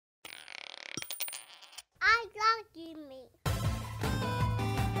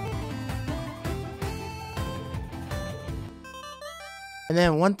And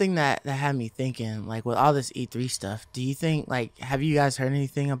then one thing that had me thinking, like with all this E3 stuff, do you think, like, have you guys heard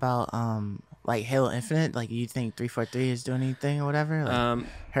anything about like Halo Infinite? Like, you think 343 is doing anything or whatever? Like,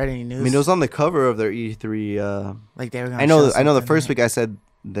 heard any news? I mean, it was on the cover of their E3. Like they were gonna I know the something, first right? week I said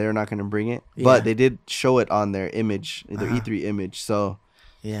they're not going to bring it, Yeah. but they did show it on their image, their E3 image. So,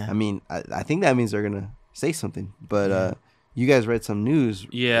 Yeah. I mean, I think that means they're going to say something. But you guys read some news,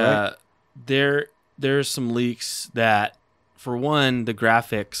 Yeah, right? there's some leaks that, for one, the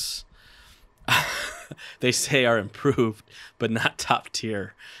graphics they say are improved, but not top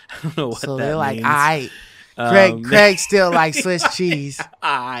tier. I don't know what So that they're like, means. Craig still like Swiss cheese.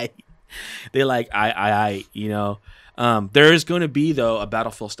 They like you know. There is going to be, though, a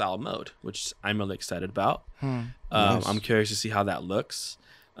Battlefield style mode, which I'm really excited about. Nice. I'm curious to see how that looks.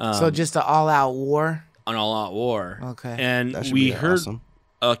 So just an all-out war. An all-out war. Okay. And That should we be heard awesome.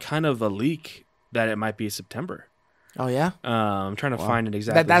 a kind of a leak that it might be September. Oh yeah. I'm trying to find it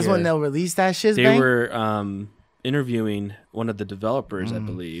exactly. That's when here. they'll release that shit. They were interviewing one of the developers, I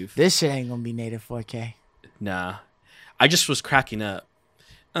believe. This shit ain't gonna be native 4K. Nah, I just was cracking up.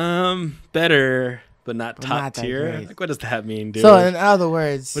 Better, but not But top not that tier. great. Like, what does that mean, dude? So in other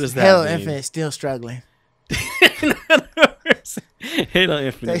words, What does that Halo mean? Infinite still struggling. Halo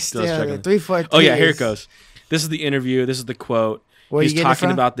Infinite They is still still struggling. 343. Oh yeah, here it goes. This is the interview. This is the quote. Where He's you getting it talking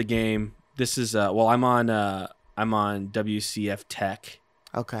from? about the game. This is well, I'm on WCF Tech.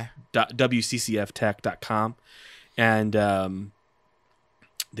 Okay. WCCFtech.com, and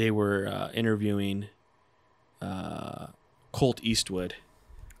they were interviewing Colt Eastwood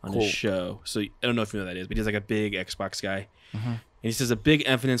on his show. So I don't know if you know who that is, but he's like a big Xbox guy. And he says a big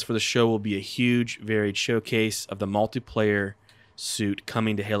emphasis for the show will be a huge, varied showcase of the multiplayer suit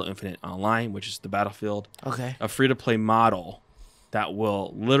coming to Halo Infinite Online, which is the Battlefield, Okay. a free-to-play model that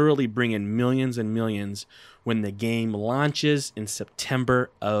will literally bring in millions and millions when the game launches in September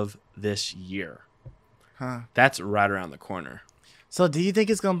of this year. Huh. That's right around the corner. So do you think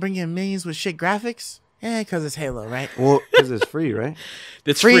it's gonna bring in millions with shit graphics? Yeah, because it's Halo, right? Well, because it's free, right?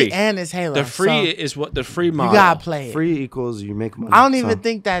 It's Free free. and it's Halo. The free so is what the free you model. gotta play it. Free equals you make money. I don't even So,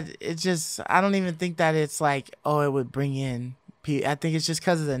 think that it's just. I don't even think that it's like, oh, it would bring in. I think it's just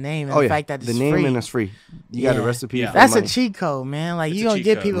because of the name and oh the yeah, fact that it's the name free. and it's free. You got a Yeah. recipe. Yeah. For That's money. a cheat code, man. Like It's you a gonna cheat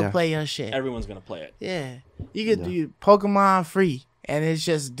get code. people Yeah. play your shit. Everyone's gonna play it. Yeah, you could Yeah. do Pokemon free, and it's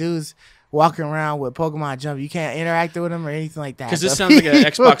just dudes walking around with Pokemon Jump. You can't interact with them or anything like that. 'Cause this So sounds like an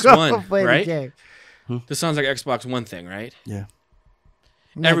people Xbox go One, play the right? game. This sounds like Xbox One thing, right? Yeah.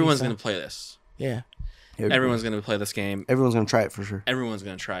 Maybe Everyone's so. gonna play this. Yeah. Everyone's gonna play this game. Everyone's gonna try it for sure. Everyone's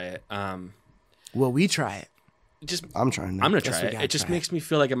gonna try it. Well, we try it. Just I'm trying. I'm gonna Guess try we it. gotta It just try makes me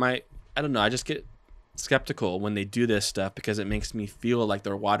feel like it might. I don't know. I just get skeptical when they do this stuff because it makes me feel like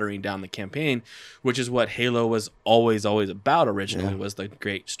they're watering down the campaign, which is what Halo was always about originally. Yeah. Was the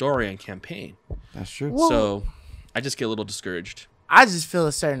great story and campaign. That's true. Well, So I just get a little discouraged. I just feel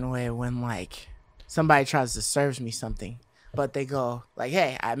a certain way when like somebody tries to serve me something, but they go like,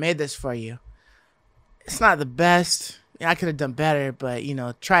 "Hey, I made this for you. It's not the best. I could have done better, but you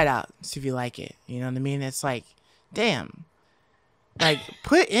know, try it out, see if you like it." You know what I mean? It's like, damn. Like,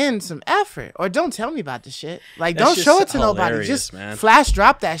 put in some effort, or don't tell me about the shit. Like, That's don't just show it to nobody. hilarious, Just man. flash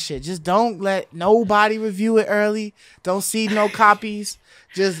drop that shit. Just don't let nobody review it early. Don't see no copies.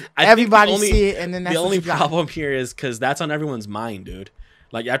 Just I think everybody the only- see it, and then that's The what only you got. problem here is because that's on everyone's mind, dude.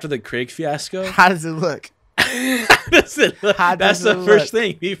 Like after the Craig fiasco, How does it look? that's it. How That's does the it first look?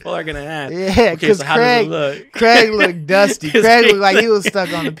 thing people are gonna ask. Yeah, Okay, because so how does Craig, it look? Craig looked dusty. 'Cause Craig looked like he was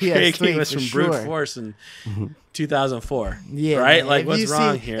stuck on the Craig PS3 was for from Brute sure. Force in 2004. Yeah, right. man. Like If what's you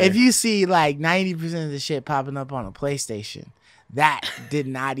wrong see, here? If you see like 90% of the shit popping up on a PlayStation, that did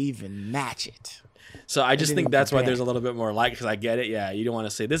not even match it. So I just didn't think even that's why compare. there's a little bit more like because I get it. Yeah, you don't want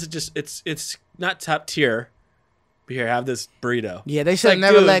to say this is just it's not top tier. But here, have this burrito. Yeah, they It's should have like,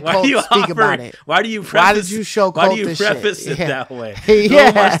 never dude, let why Colt do you speak offer- about it. Why do you Why preface? did you show Why Colt do you this preface shit? it Yeah. that way? Yeah. No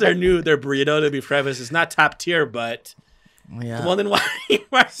one wants their burrito to be prefaced. It's not top tier, but Yeah. well then why?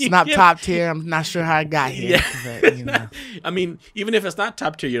 Why It's not top tier. I'm not sure how it got here. Yeah. But, you know. I mean, even if it's not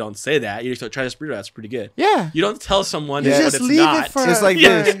top tier, you don't say that. You just try this burrito. That's pretty good. Yeah. You don't tell someone You that just it's leave not. it for It's like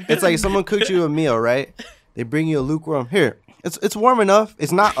Yeah. this. It's like someone cooked you a meal, right? They bring you a lukewarm. Here, it's warm enough.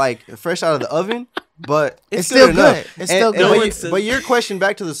 It's not like fresh out of the oven, but it's still good enough. good. It's still And good. but, No you- one says- but your question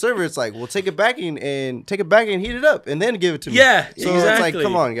back to the server, it's like, well, take it back and heat it up, and then give it to me. Yeah, So it's like, exactly.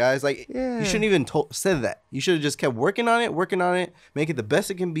 come on, guys. Like, Yeah. you shouldn't even said that. You should have just kept working on it, make it the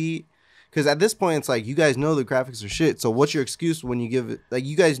best it can be. Because at this point, it's like you guys know the graphics are shit. So what's your excuse when you give it? Like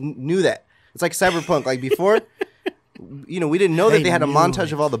you guys knew that. It's like Cyberpunk. Like before, we didn't know that They they had a knew montage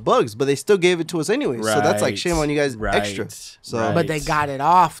it. of all the bugs, but they still gave it to us anyway. So that's like shame on you guys extra. So Right. But they got it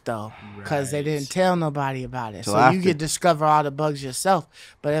off though, because they Right. didn't tell nobody about it. Till So after. you could discover all the bugs yourself.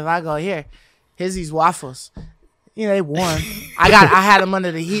 But if I go here's these waffles. They warm. I had them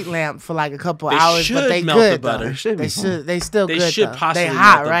under the heat lamp for like a couple They hours, should but they melt good the butter. though. They should be fine. They still They good should though. possibly They melt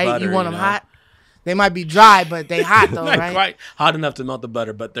hot, the right? butter, You want you them know? hot? They might be dry, but they hot though, Not right? quite hot enough to melt the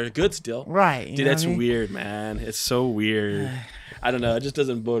butter, but they're good still. Right. You Dude, know that's what I mean? weird, man. It's so weird. I don't know. It just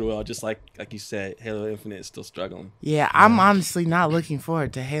doesn't bode well. Just like you said, Halo Infinite is still struggling. Yeah, I'm honestly not looking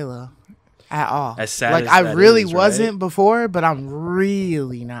forward to Halo at all. As sad like as I that really is, wasn't right? before, but I'm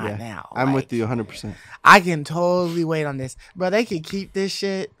really not yeah, now. I'm Like, with you 100%. I can totally wait on this, bro. They could keep this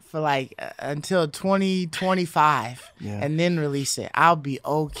shit for like until 2025 Yeah. and then release it. I'll be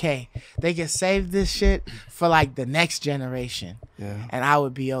okay. They can save this shit for like the next generation, Yeah. and I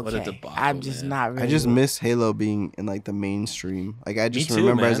would be What a okay. debacle, I'm just man. not really. I just miss Halo being in like the mainstream. Like I just too,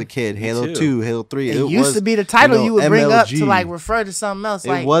 remember as man. a kid, Me Halo too. 2, Halo 3. It used was, to be the title you would bring up to MLG. like refer to something else. It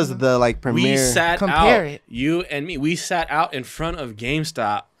Like was the like We premiere. sat Compare out, it. you and me, we sat out in front of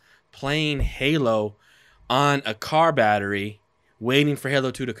GameStop playing Halo on a car battery, waiting for Halo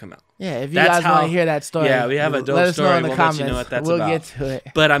 2 to come out. Yeah, if you That's guys want how- to hear that story, Yeah, we have a let dope us know story. in the We'll let comments. you know what that's we'll about. get to it.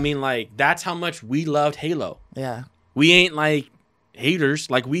 But I mean, like, that's how much we loved Halo. Yeah, We ain't like haters.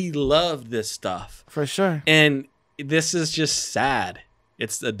 Like, we love this stuff. for sure. And this is just sad.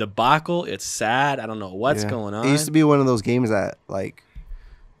 It's a debacle. It's sad. I don't know what's Yeah. going on. It used to be one of those games that like,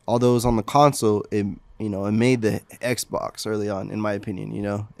 although it was on the console, it made the Xbox early on. In my opinion,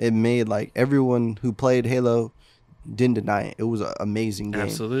 it made like everyone who played Halo didn't deny it. It was an amazing game.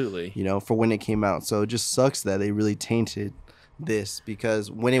 Absolutely. For when it came out. So it just sucks that they really tainted this because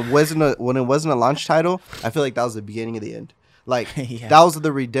when it wasn't a launch title, I feel like that was the beginning of the end. Like Yeah. that was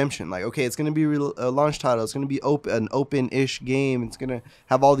the redemption. Like okay, it's gonna be a launch title. It's gonna be an open-ish game. It's gonna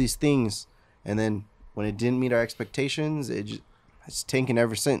have all these things, and then when it didn't meet our expectations, it's tanking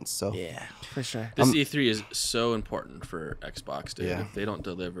ever since. So Yeah, for sure. This E3 is so important for Xbox, dude. Yeah. If they don't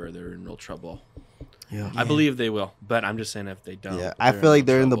deliver, they're in real trouble. yeah. I believe they will, but I'm just saying if they don't. Yeah, I feel like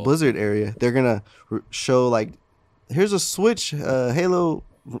they're in the Blizzard area. They're gonna show like, here's a Switch Halo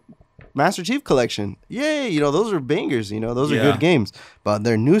Master Chief collection. Yay! Those are bangers. Those are Yeah. good games. But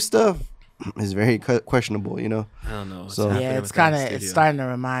their new stuff is very questionable. I don't know. what's So- happening Yeah, with it's that kind of studio. it's starting to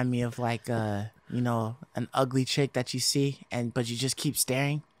remind me of like an ugly chick that you see but you just keep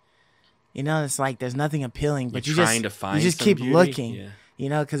staring. It's like there's nothing appealing, but You're you trying just to find you just some keep beauty? looking.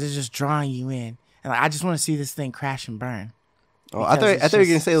 Yeah. Because it's just drawing you in, and like I just want to see this thing crash and burn. Oh, I Because thought it's you were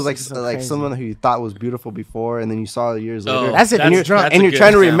gonna just- say it was it's just so like crazy. someone who you thought was beautiful before, and then you saw it years Oh, later. That's it, And you're, drunk. that's and a you're good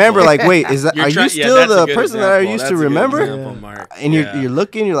trying to example. remember, like, wait, are You're you try- yeah, still that's a the good person that I example. used That's to a good remember? example, Yeah. Mark. And Yeah. you're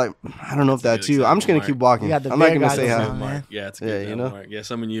looking, you're like, I don't know if that's good you. I'm just gonna example, keep walking. You got the I'm not bear gonna say goggles hi. on. Mark. Yeah, it's a good Yeah, example, you know? Mark. Yeah,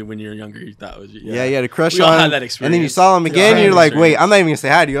 someone when you were younger you thought was Yeah, you had a crush We all on had him, that and then you experience. saw him We all again. had You're that like, wait, experience. I'm not even gonna say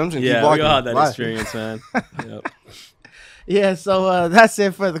hi to you. I'm just gonna keep Yeah, walking. we all had that Bye. experience, man. Yep. Yeah, so that's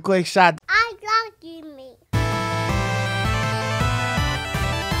it for the quick shot. I love you,